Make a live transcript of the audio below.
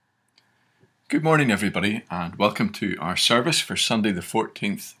Good morning, everybody, and welcome to our service for Sunday, the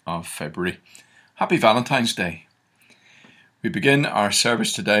 14th of February. Happy Valentine's Day. We begin our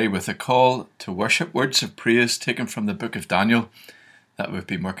service today with a call to worship, words of praise taken from the book of Daniel that we've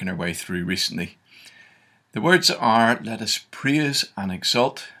been working our way through recently. The words are, "Let us praise and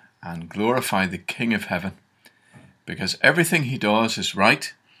exalt and glorify the King of heaven, because everything he does is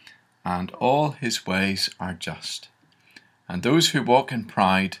right, and all his ways are just. And those who walk in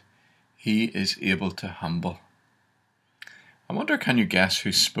pride, he is able to humble." I wonder, can you guess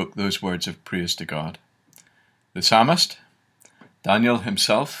who spoke those words of praise to God? The psalmist? Daniel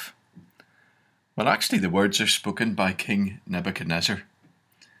himself? Well, actually, the words are spoken by King Nebuchadnezzar.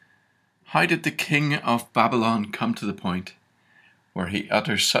 How did the king of Babylon come to the point where he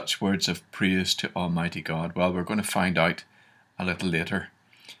utters such words of praise to Almighty God? Well, we're going to find out a little later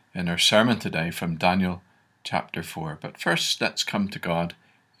in our sermon today from Daniel chapter 4. But first, let's come to God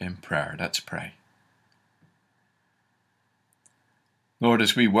in prayer. Let's pray. Lord,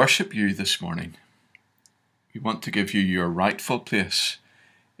 as we worship you this morning, we want to give you your rightful place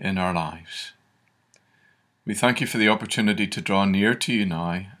in our lives. We thank you for the opportunity to draw near to you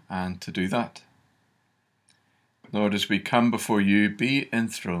now and to do that. Lord, as we come before you, be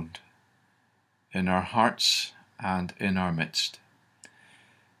enthroned in our hearts and in our midst.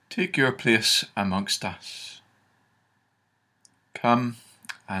 Take your place amongst us. Come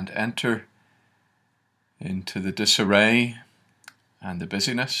and enter into the disarray and the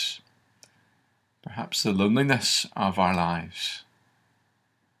busyness, perhaps the loneliness of our lives,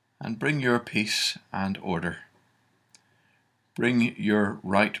 and bring your peace and order. Bring your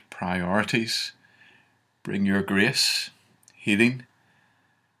right priorities. Bring your grace, healing,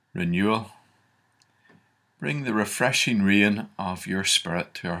 renewal. Bring the refreshing rain of your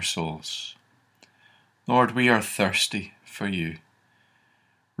Spirit to our souls. Lord, we are thirsty for you.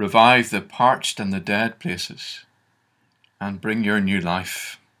 Revive the parched and the dead places, and bring your new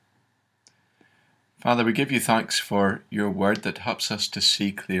life. Father, we give you thanks for your word that helps us to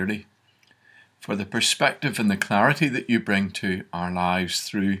see clearly, for the perspective and the clarity that you bring to our lives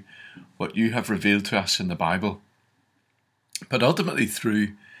through what you have revealed to us in the Bible, but ultimately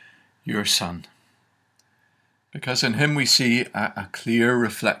through your Son, because in him we see a clear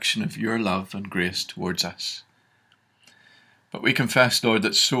reflection of your love and grace towards us. But we confess, Lord,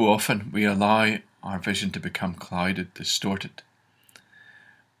 that so often we allow our vision to become clouded, distorted.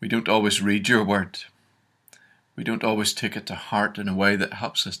 We don't always read your word. We don't always take it to heart in a way that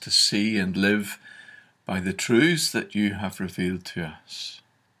helps us to see and live by the truths that you have revealed to us.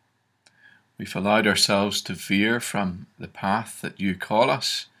 We've allowed ourselves to veer from the path that you call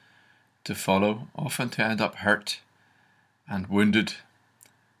us to follow, often to end up hurt and wounded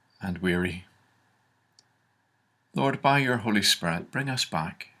and weary. Lord, by your Holy Spirit, bring us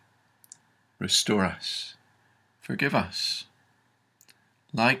back. Restore us. Forgive us.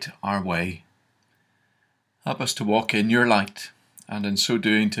 Light our way. Help us to walk in your light, and in so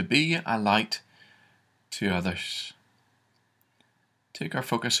doing to be a light to others. Take our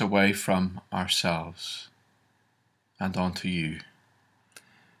focus away from ourselves and onto you.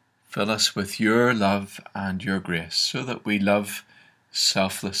 Fill us with your love and your grace so that we love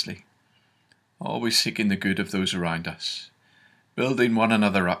selflessly, always seeking the good of those around us, building one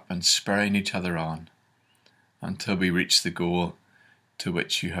another up and spurring each other on until we reach the goal to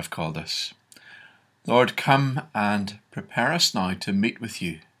which you have called us. Lord, come and prepare us now to meet with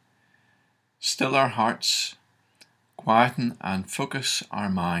you. Still our hearts, quieten and focus our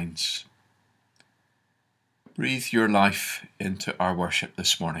minds. Breathe your life into our worship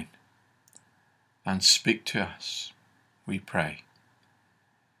this morning and speak to us, we pray.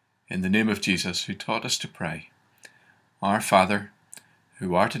 In the name of Jesus, who taught us to pray, Our Father,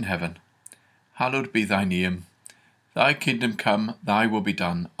 who art in heaven, hallowed be thy name. Thy kingdom come, thy will be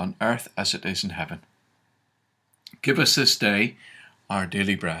done, on earth as it is in heaven. Give us this day our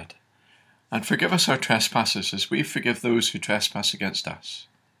daily bread, and forgive us our trespasses as we forgive those who trespass against us.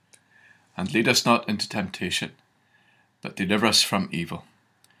 And lead us not into temptation, but deliver us from evil.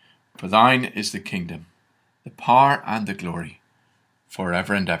 For thine is the kingdom, the power and the glory,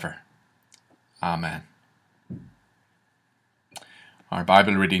 forever and ever. Amen. Our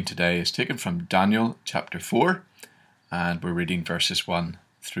Bible reading today is taken from Daniel chapter 4, and we're reading verses 1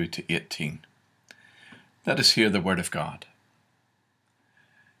 through to 18. Let us hear the word of God.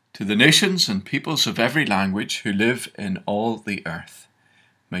 To the nations and peoples of every language who live in all the earth,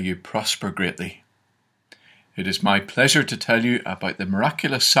 may you prosper greatly. It is my pleasure to tell you about the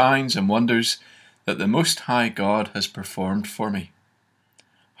miraculous signs and wonders that the Most High God has performed for me.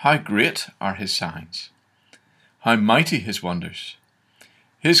 How great are his signs! How mighty his wonders!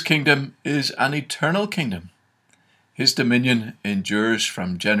 His kingdom is an eternal kingdom. His dominion endures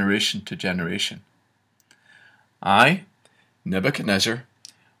from generation to generation. I, Nebuchadnezzar,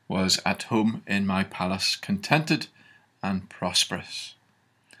 was at home in my palace, contented and prosperous.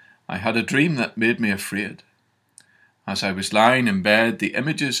 I had a dream that made me afraid. As I was lying in bed, the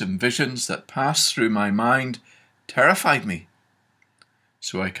images and visions that passed through my mind terrified me.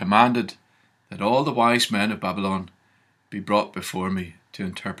 So I commanded that all the wise men of Babylon be brought before me to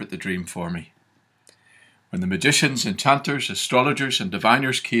interpret the dream for me. When the magicians, enchanters, astrologers, and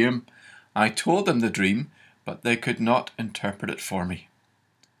diviners came, I told them the dream, but they could not interpret it for me.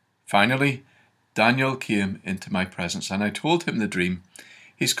 Finally, Daniel came into my presence, and I told him the dream.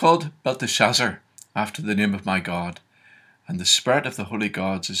 He's called Belteshazzar, after the name of my God, and the spirit of the holy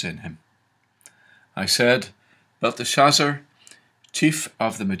gods is in him. I said, Belteshazzar, chief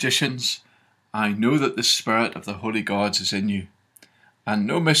of the magicians, I know that the spirit of the holy gods is in you, and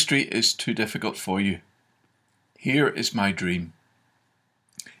no mystery is too difficult for you. Here is my dream.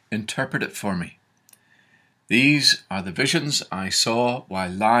 Interpret it for me. These are the visions I saw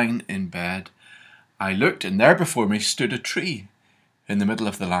while lying in bed. I looked, and there before me stood a tree in the middle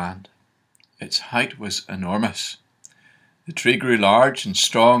of the land. Its height was enormous. The tree grew large and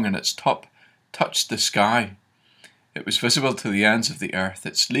strong, and its top touched the sky. It was visible to the ends of the earth.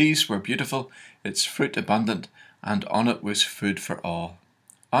 Its leaves were beautiful, its fruit abundant, and on it was food for all.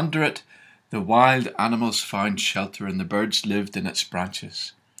 Under it, the wild animals found shelter, and the birds lived in its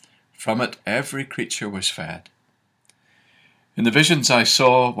branches. From it, every creature was fed. In the visions I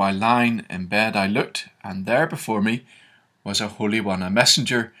saw while lying in bed, I looked, and there before me was a holy one, a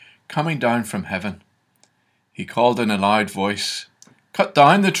messenger coming down from heaven. He called in a loud voice, "Cut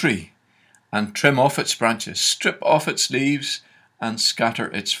down the tree, and trim off its branches, strip off its leaves, and scatter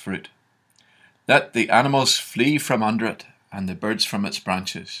its fruit. Let the animals flee from under it, and the birds from its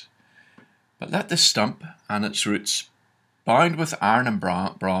branches. But let the stump and its roots, bound with iron and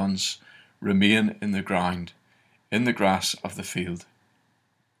bronze, remain in the ground, in the grass of the field.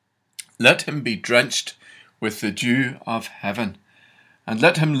 Let him be drenched with the dew of heaven, and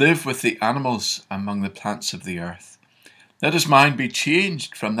let him live with the animals among the plants of the earth. Let his mind be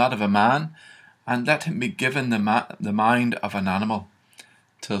changed from that of a man, and let him be given the mind of an animal,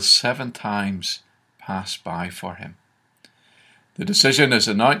 till 7 times pass by for him. The decision is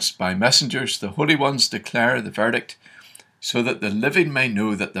announced by messengers. The holy ones declare the verdict, so that the living may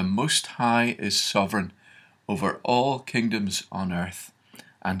know that the Most High is sovereign over all kingdoms on earth,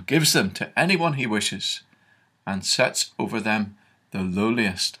 and gives them to anyone he wishes, and sets over them the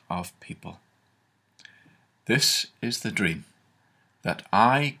lowliest of people. This is the dream that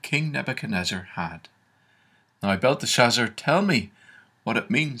I, King Nebuchadnezzar, had. Now, Belteshazzar, tell me what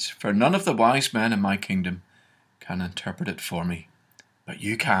it means, for none of the wise men in my kingdom can interpret it for me, but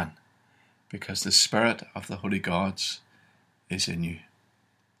you can, because the spirit of the holy gods is in you."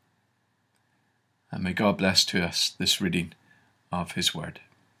 And may God bless to us this reading of his word.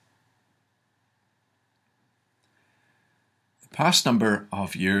 The past number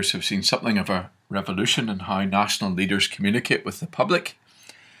of years have seen something of a revolution in how national leaders communicate with the public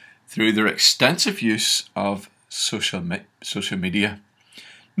through their extensive use of social media.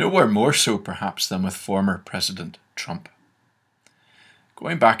 Nowhere more so, perhaps, than with former President Trump.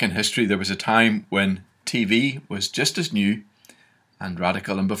 Going back in history, there was a time when TV was just as new and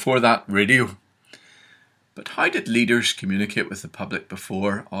radical, and before that, radio. But how did leaders communicate with the public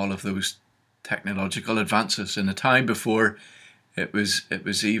before all of those technological advances, in a time before it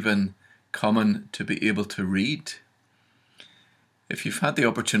was even common to be able to read? If you've had the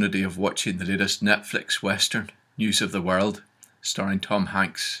opportunity of watching the latest Netflix Western, News of the World, starring Tom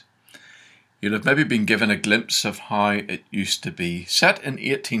Hanks, you'll have maybe been given a glimpse of how it used to be. Set in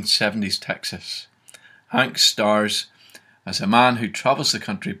 1870s Texas, Hanks stars as a man who travels the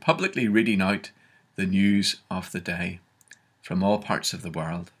country publicly reading out the news of the day from all parts of the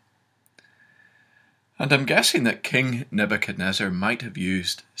world. And I'm guessing that King Nebuchadnezzar might have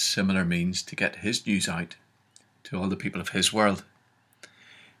used similar means to get his news out to all the people of his world.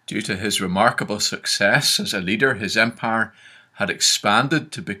 Due to his remarkable success as a leader, his empire had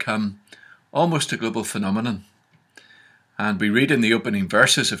expanded to become almost a global phenomenon. And we read in the opening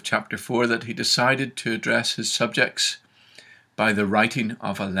verses of chapter 4 that he decided to address his subjects by the writing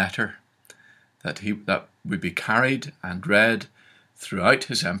of a letter that would be carried and read throughout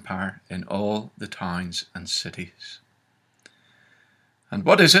his empire in all the towns and cities. And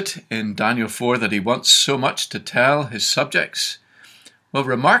what is it in Daniel 4 that he wants so much to tell his subjects? Well,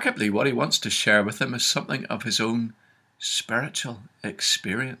 remarkably, what he wants to share with them is something of his own spiritual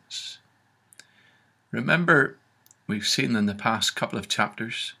experience. Remember, we've seen in the past couple of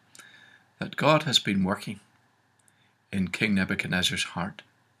chapters that God has been working in King Nebuchadnezzar's heart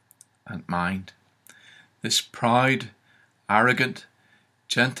and mind. This proud, arrogant,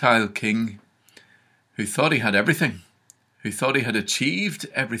 Gentile king who thought he had everything, who thought he had achieved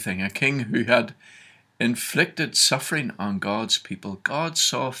everything, a king who had inflicted suffering on God's people, God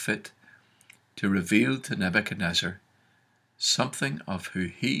saw fit to reveal to Nebuchadnezzar something of who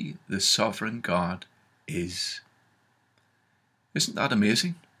he, the sovereign God, is. Isn't that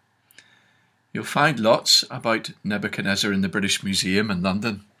amazing? You'll find lots about Nebuchadnezzar in the British Museum in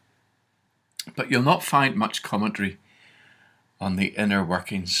London, but you'll not find much commentary on the inner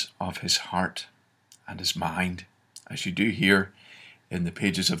workings of his heart and his mind, as you do here in the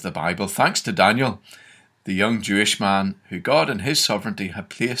pages of the Bible, thanks to Daniel, the young Jewish man who God in his sovereignty had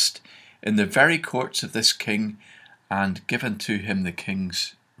placed in the very courts of this king and given to him the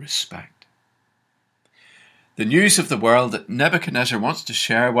king's respect. The news of the world that Nebuchadnezzar wants to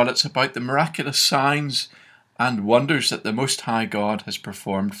share, well, it's about the miraculous signs and wonders that the Most High God has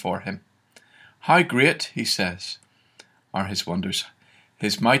performed for him. How great, he says, are his wonders.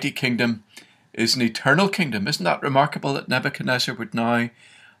 His mighty kingdom is an eternal kingdom. Isn't that remarkable that Nebuchadnezzar would now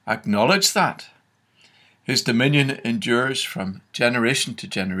acknowledge that? His dominion endures from generation to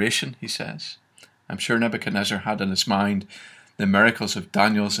generation, he says. I'm sure Nebuchadnezzar had in his mind the miracles of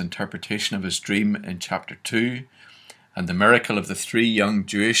Daniel's interpretation of his dream in chapter 2, and the miracle of the 3 young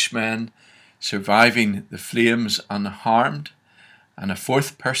Jewish men surviving the flames unharmed, and a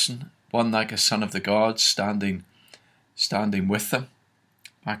 4th person, one like a son of the gods, standing with them,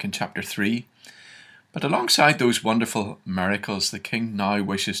 back in chapter 3. But alongside those wonderful miracles, the king now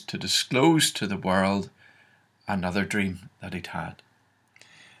wishes to disclose to the world another dream that he'd had.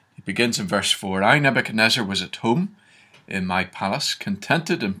 It begins in verse 4. I, Nebuchadnezzar, was at home in my palace,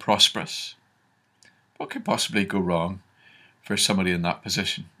 contented and prosperous. What could possibly go wrong for somebody in that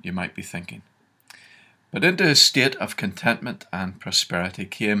position, you might be thinking. But into a state of contentment and prosperity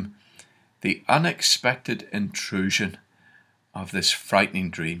came the unexpected intrusion of this frightening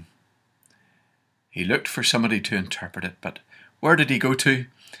dream. He looked for somebody to interpret it, but where did he go to?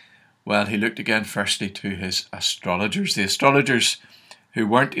 Well, he looked again firstly to his astrologers, the astrologers who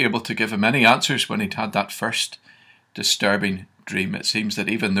weren't able to give him any answers when he'd had that first disturbing dream. It seems that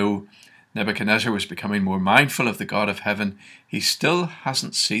even though Nebuchadnezzar was becoming more mindful of the God of heaven, he still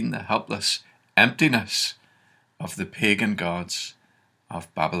hasn't seen the helpless emptiness of the pagan gods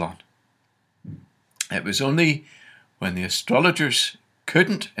of Babylon. It was only when the astrologers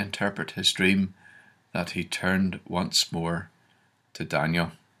couldn't interpret his dream that he turned once more to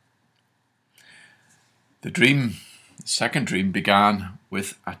Daniel. The second dream, began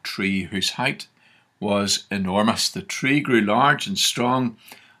with a tree whose height was enormous. The tree grew large and strong,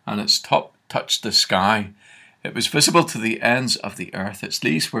 and its top touched the sky. It was visible to the ends of the earth. Its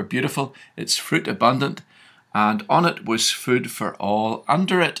leaves were beautiful, its fruit abundant, and on it was food for all.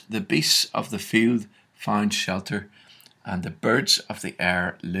 Under it the beasts of the field found shelter, and the birds of the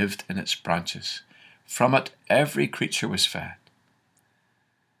air lived in its branches. From it every creature was fed.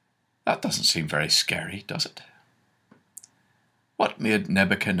 That doesn't seem very scary, does it? What made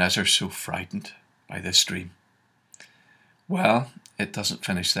Nebuchadnezzar so frightened by this dream? Well, it doesn't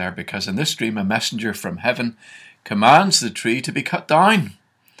finish there, because in this dream a messenger from heaven commands the tree to be cut down,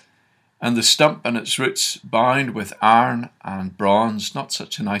 and the stump and its roots bound with iron and bronze. Not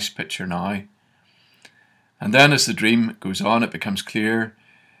such a nice picture now. And then as the dream goes on, it becomes clear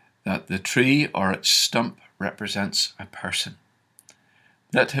that the tree or its stump represents a person.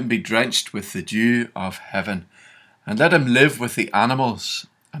 Let him be drenched with the dew of heaven, and let him live with the animals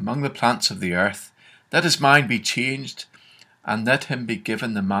among the plants of the earth. Let his mind be changed, and let him be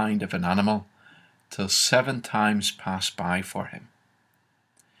given the mind of an animal, till 7 times pass by for him.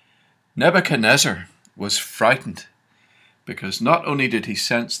 Nebuchadnezzar was frightened, because not only did he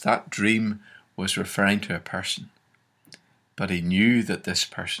sense that dream was referring to a person, but he knew that this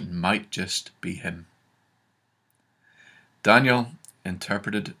person might just be him. Daniel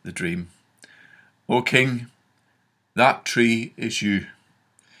interpreted the dream. O king, that tree is you.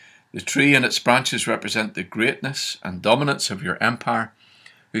 The tree and its branches represent the greatness and dominance of your empire,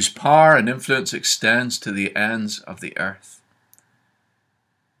 whose power and influence extends to the ends of the earth.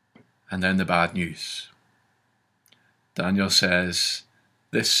 And then the bad news. Daniel says,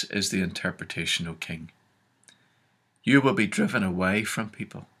 this is the interpretation, O king. You will be driven away from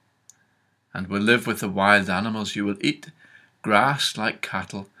people and will live with the wild animals. You will eat grass like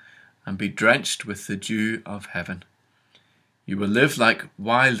cattle and be drenched with the dew of heaven. You will live like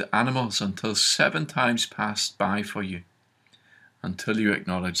wild animals until 7 times pass by for you, until you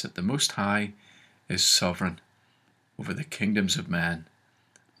acknowledge that the Most High is sovereign over the kingdoms of men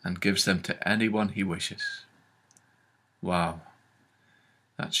and gives them to anyone he wishes. Wow,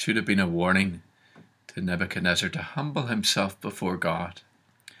 that should have been a warning to Nebuchadnezzar to humble himself before God,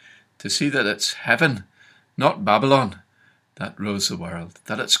 to see that it's heaven, not Babylon, that rules the world,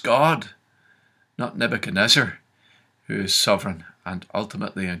 that it's God, not Nebuchadnezzar, who is sovereign and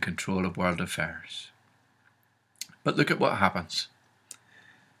ultimately in control of world affairs. But look at what happens.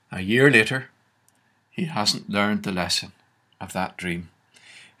 A year later, he hasn't learned the lesson of that dream.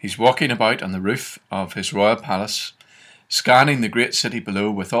 He's walking about on the roof of his royal palace, scanning the great city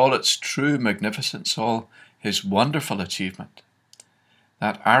below with all its true magnificence, all his wonderful achievement.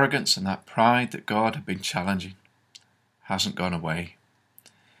 That arrogance and that pride that God had been challenging hasn't gone away.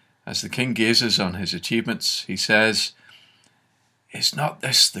 As the king gazes on his achievements, he says, "Is not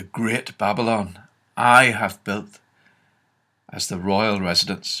this the great Babylon I have built as the royal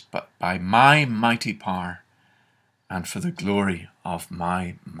residence, but by my mighty power and for the glory of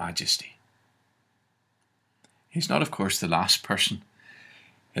my majesty?" He's not, of course, the last person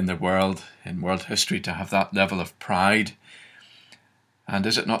in world history to have that level of pride. And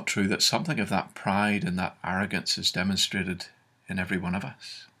is it not true that something of that pride and that arrogance is demonstrated in every one of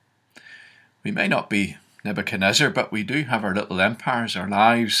us? We may not be Nebuchadnezzar, but we do have our little empires, our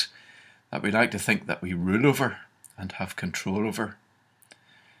lives, that we like to think that we rule over and have control over.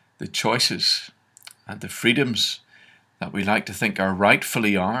 The choices and the freedoms that we like to think are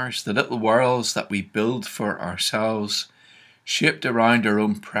rightfully ours, the little worlds that we build for ourselves, shaped around our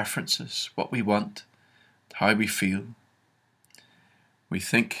own preferences, what we want, how we feel. We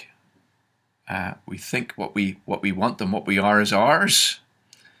think what we want and what we are is ours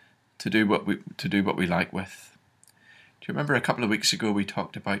to do what we like with. Do you remember a couple of weeks ago we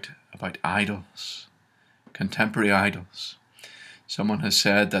talked about idols, contemporary idols? Someone has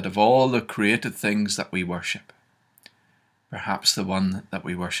said that of all the created things that we worship, perhaps the one that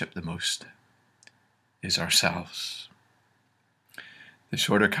we worship the most is ourselves. The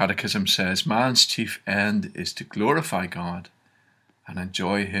Shorter Catechism says, man's chief end is to glorify God and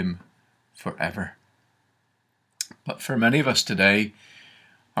enjoy him forever. But for many of us today,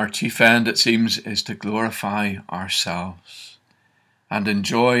 our chief end, it seems, is to glorify ourselves and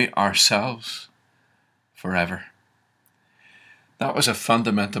enjoy ourselves forever. That was a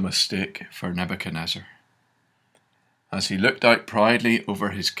fundamental mistake for Nebuchadnezzar. As he looked out proudly over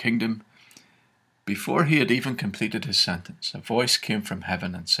his kingdom, before he had even completed his sentence, a voice came from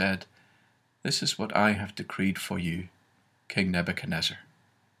heaven and said, "This is what I have decreed for you, King Nebuchadnezzar."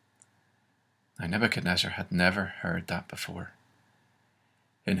 Now, Nebuchadnezzar had never heard that before.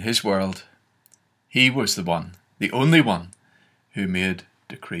 In his world, he was the one, the only one, who made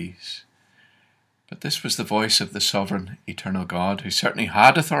decrees. But this was the voice of the sovereign, eternal God, who certainly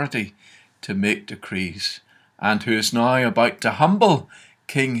had authority to make decrees, and who is now about to humble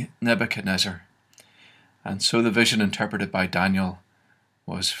King Nebuchadnezzar. And so the vision interpreted by Daniel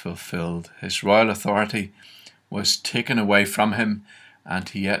was fulfilled. His royal authority was taken away from him, and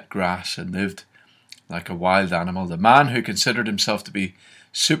he ate grass and lived like a wild animal. The man who considered himself to be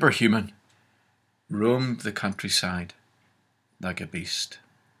superhuman roamed the countryside like a beast.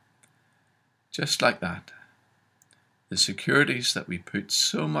 Just like that, the securities that we put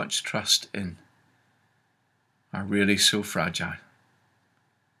so much trust in are really so fragile.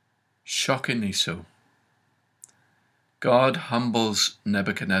 Shockingly so. God humbles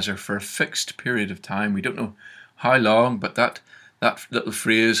Nebuchadnezzar for a fixed period of time. We don't know how long, but that little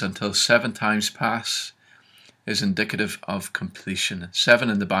phrase, "until 7 times pass," is indicative of completion. 7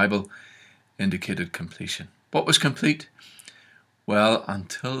 in the Bible indicated completion. What was complete? Well,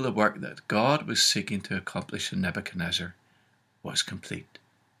 until the work that God was seeking to accomplish in Nebuchadnezzar was complete.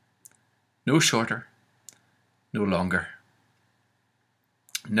 No shorter, no longer.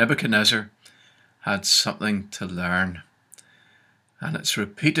 Nebuchadnezzar had something to learn, and it's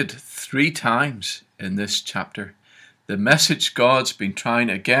repeated 3 times in this chapter. The message God's been trying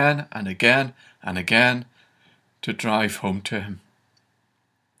again and again and again to drive home to him,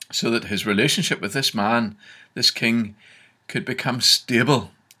 so that his relationship with this man, this king, could become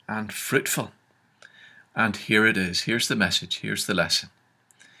stable and fruitful. And here it is. Here's the message. Here's the lesson.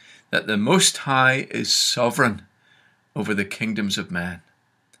 That the Most High is sovereign over the kingdoms of men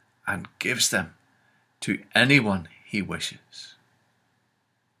and gives them to anyone he wishes.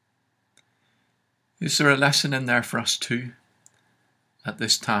 Is there a lesson in there for us too at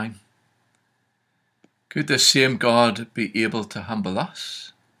this time? Could this same God be able to humble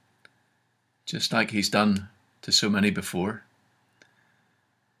us, just like he's done to so many before?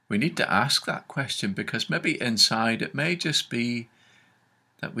 We need to ask that question, because maybe inside it may just be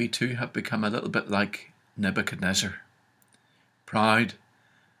that we too have become a little bit like Nebuchadnezzar proud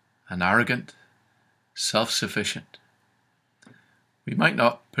and arrogant, self-sufficient. We might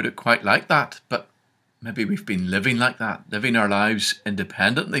not put it quite like that, but maybe we've been living like that, living our lives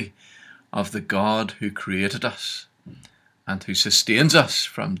independently of the God who created us and who sustains us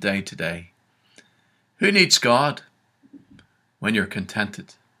from day to day. Who needs God when you're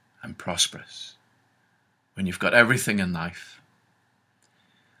contented and prosperous, when you've got everything in life?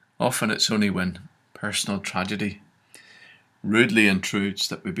 Often it's only when personal tragedy rudely intrudes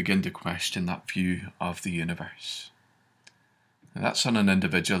that we begin to question that view of the universe. Now, that's on an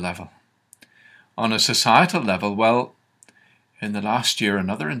individual level. On a societal level, well, in the last year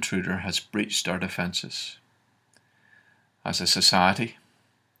another intruder has breached our defences as a society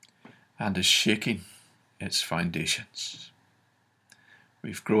and is shaking its foundations.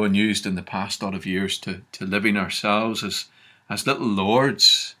 We've grown used in the past lot of years to living ourselves as little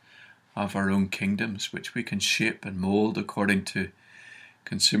lords of our own kingdoms, which we can shape and mould according to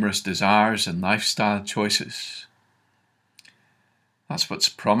consumerist desires and lifestyle choices. That's what's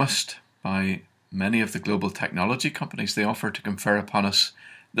promised by many of the global technology companies. They offer to confer upon us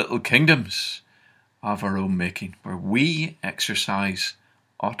little kingdoms of our own making, where we exercise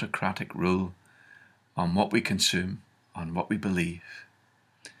autocratic rule on what we consume, on what we believe.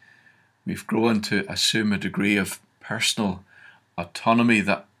 We've grown to assume a degree of personal autonomy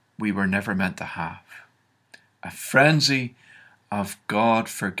that we were never meant to have. A frenzy of God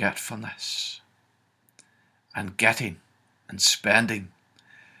forgetfulness and getting and spending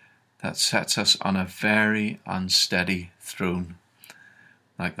that sets us on a very unsteady throne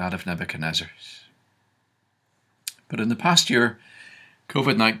like that of Nebuchadnezzar's. But in the past year,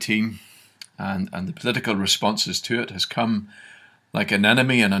 COVID-19 and the political responses to it has come like an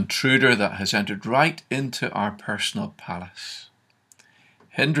enemy, an intruder that has entered right into our personal palace,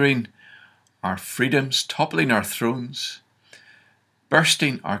 hindering our freedoms, toppling our thrones,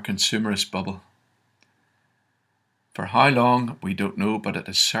 bursting our consumerist bubble. For how long, we don't know, but it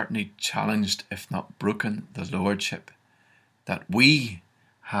has certainly challenged, if not broken, the lordship that we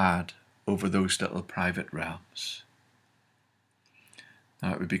had over those little private realms.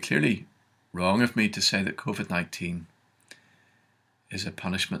 Now, it would be clearly wrong of me to say that COVID-19 is a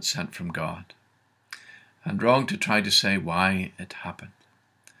punishment sent from God, and wrong to try to say why it happened,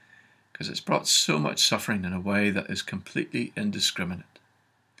 because it's brought so much suffering in a way that is completely indiscriminate.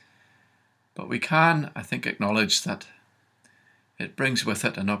 But we can, I think, acknowledge that it brings with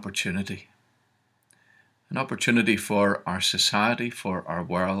it an opportunity for our society, for our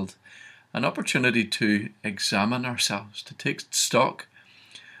world, an opportunity to examine ourselves, to take stock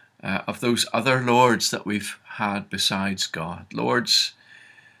of those other lords that we've had besides God, lords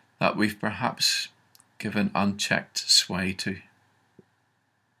that we've perhaps given unchecked sway to.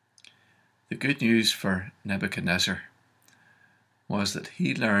 The good news for Nebuchadnezzar was that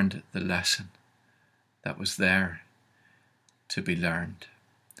he learned the lesson that was there to be learned.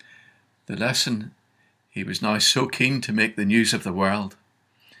 The lesson he was now so keen to make the news of the world.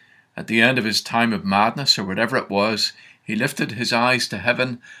 At the end of his time of madness, or whatever it was, he lifted his eyes to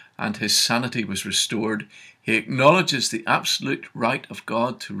heaven and his sanity was restored. He acknowledges the absolute right of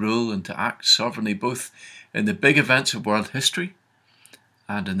God to rule and to act sovereignly, both in the big events of world history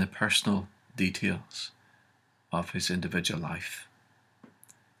and in the personal details of his individual life.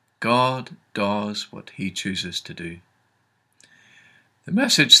 God does what he chooses to do. The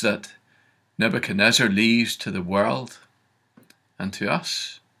message that Nebuchadnezzar leaves to the world and to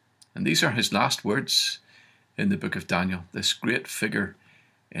us, and these are his last words in the book of Daniel, this great figure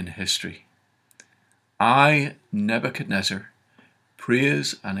in history. I, Nebuchadnezzar,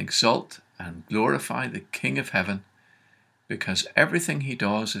 praise and exalt and glorify the King of heaven, because everything he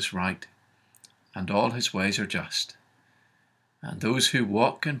does is right and all his ways are just. And those who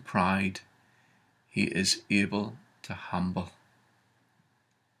walk in pride, he is able to humble.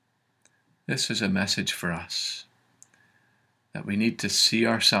 This is a message for us, that we need to see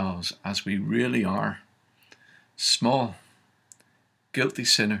ourselves as we really are, small, guilty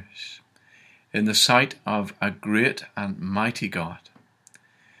sinners, in the sight of a great and mighty God,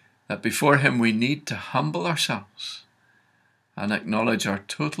 that before him we need to humble ourselves and acknowledge our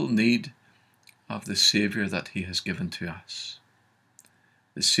total need of the Saviour that he has given to us.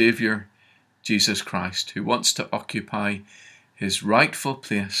 The Saviour, Jesus Christ, who wants to occupy his rightful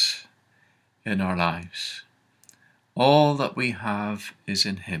place in our lives. All that we have is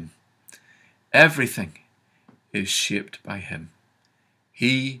in him. Everything is shaped by him.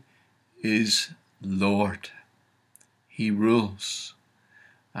 He is Lord. He rules.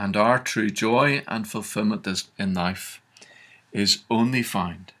 And our true joy and fulfillment in life is only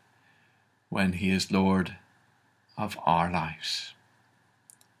found when he is Lord of our lives.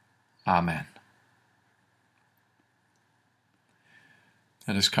 Amen.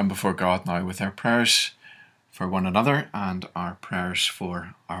 Let us come before God now with our prayers for one another and our prayers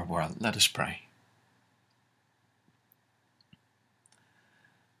for our world. Let us pray.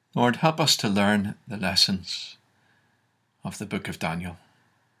 Lord, help us to learn the lessons of the book of Daniel,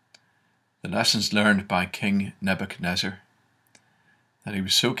 the lessons learned by King Nebuchadnezzar, that he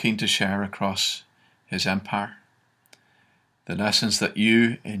was so keen to share across his empire, the lessons that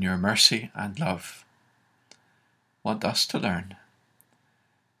you, in your mercy and love, want us to learn,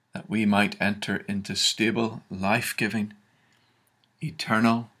 that we might enter into stable, life-giving,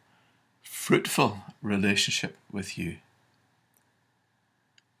 eternal, fruitful relationship with you.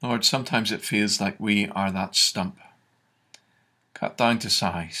 Lord, sometimes it feels like we are that stump, cut down to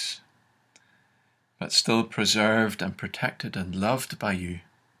size, but still preserved and protected and loved by you,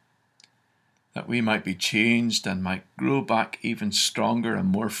 that we might be changed and might grow back even stronger and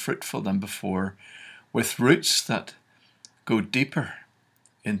more fruitful than before, with roots that go deeper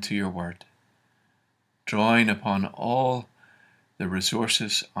into your word, drawing upon all the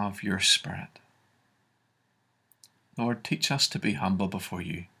resources of your Spirit. Lord, teach us to be humble before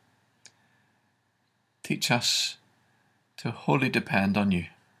you. Teach us to wholly depend on you.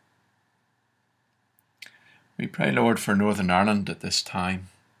 We pray, Lord, for Northern Ireland at this time.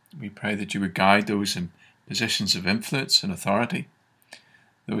 We pray that you would guide those in positions of influence and authority,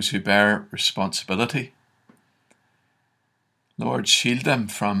 those who bear responsibility. Lord, shield them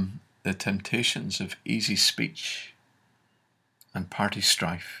from the temptations of easy speech and party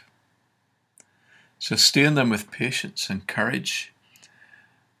strife. Sustain them with patience and courage,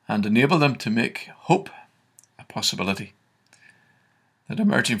 and enable them to make hope a possibility, that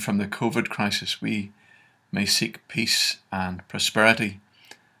emerging from the COVID crisis we may seek peace and prosperity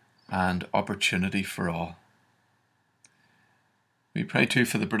and opportunity for all. We pray too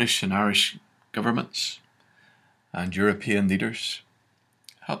for the British and Irish governments and European leaders.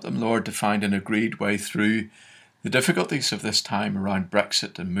 Help them, Lord, to find an agreed way through the difficulties of this time around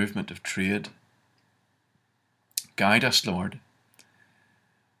Brexit and movement of trade. Guide us, Lord,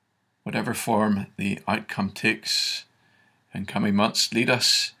 whatever form the outcome takes in coming months. Lead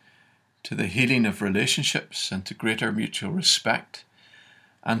us to the healing of relationships and to greater mutual respect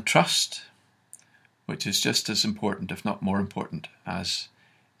and trust, which is just as important, if not more important, as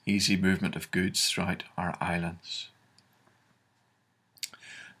easy movement of goods throughout our islands.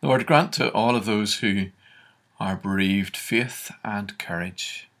 Lord, grant to all of those who are bereaved faith and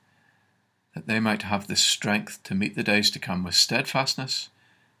courage, that they might have the strength to meet the days to come with steadfastness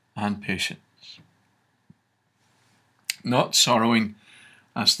and patience, not sorrowing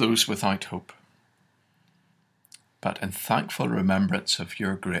as those without hope, but in thankful remembrance of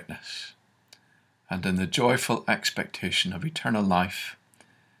your greatness and in the joyful expectation of eternal life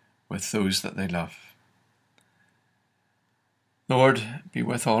with those that they love. Lord, be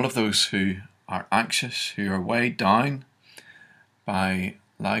with all of those who are anxious, who are weighed down by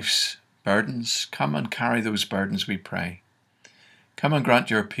life's burdens. Come and carry those burdens, we pray. Come and grant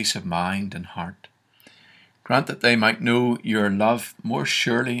your peace of mind and heart. Grant that they might know your love more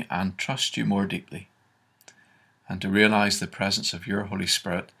surely and trust you more deeply, and to realize the presence of your Holy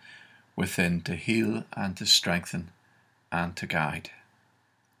Spirit within to heal and to strengthen and to guide.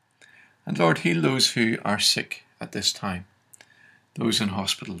 And Lord, heal those who are sick at this time, those in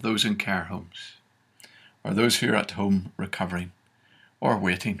hospital, those in care homes, or those who are at home recovering or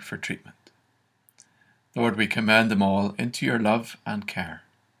waiting for treatment. Lord, we commend them all into your love and care.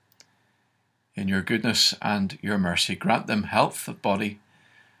 In your goodness and your mercy, grant them health of body,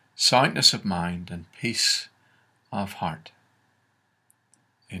 soundness of mind, and peace of heart.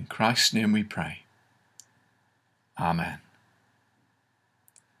 In Christ's name we pray. Amen.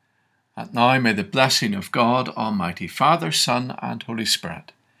 And now may the blessing of God Almighty, Father, Son, and Holy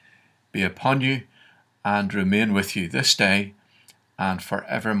Spirit be upon you and remain with you this day and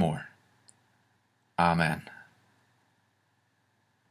forevermore. Amen.